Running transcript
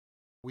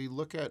We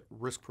look at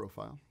risk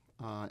profile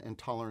and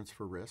tolerance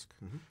for risk.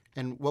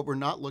 And what we're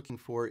not looking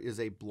for is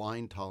a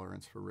blind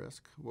tolerance for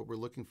risk. What we're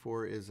looking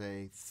for is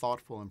a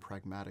thoughtful and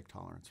pragmatic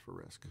tolerance for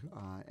risk.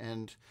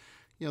 And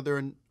there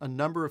are a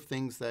number of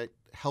things that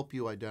help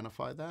you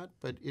identify that,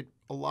 but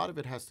a lot of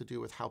it has to do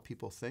with how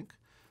people think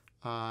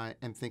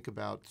and think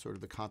about sort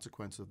of the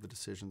consequence of the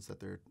decisions that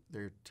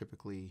they're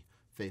typically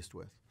faced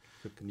with.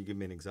 So can you give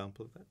me an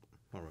example of that?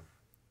 All right.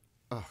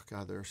 Oh,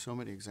 God, there are so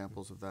many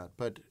examples of that.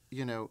 But,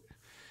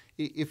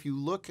 if you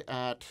look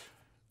at,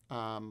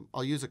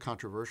 I'll use a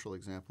controversial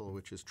example,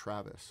 which is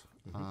Travis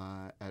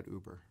at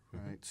Uber,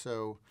 right?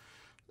 So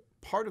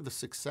part of the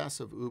success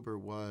of Uber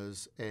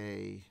was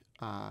a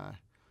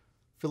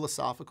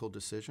philosophical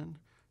decision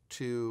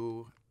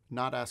to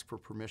not ask for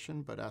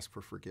permission, but ask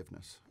for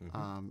forgiveness.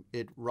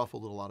 It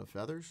ruffled a lot of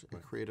feathers.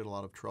 It created a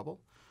lot of trouble.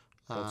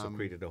 Also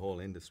created a whole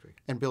industry.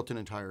 And built an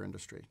entire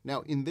industry. Now,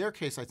 in their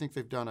case, I think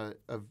they've done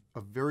a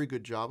very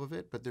good job of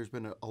it, but there's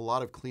been a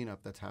lot of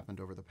cleanup that's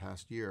happened over the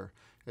past year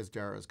as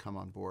Dara has come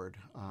on board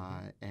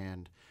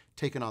and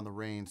taken on the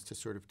reins to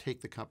sort of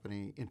take the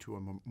company into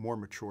a more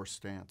mature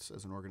stance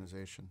as an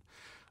organization.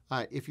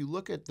 If you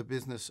look at the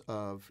business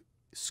of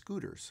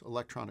scooters,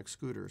 electronic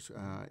scooters,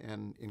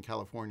 and in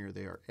California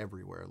they are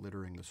everywhere,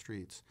 littering the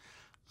streets.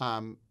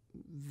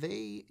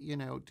 They,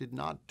 did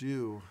not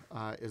do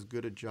as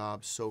good a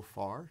job so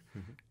far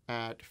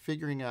at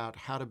figuring out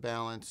how to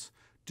balance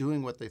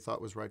doing what they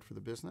thought was right for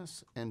the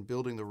business and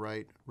building the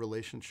right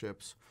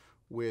relationships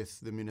with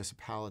the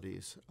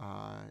municipalities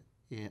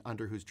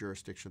under whose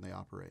jurisdiction they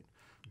operate.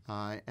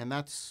 And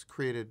that's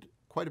created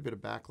quite a bit of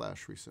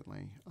backlash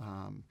recently.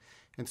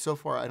 And so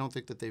far, I don't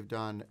think that they've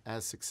done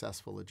as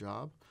successful a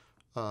job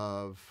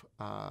of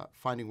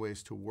finding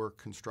ways to work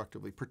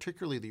constructively,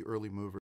 particularly the early movers.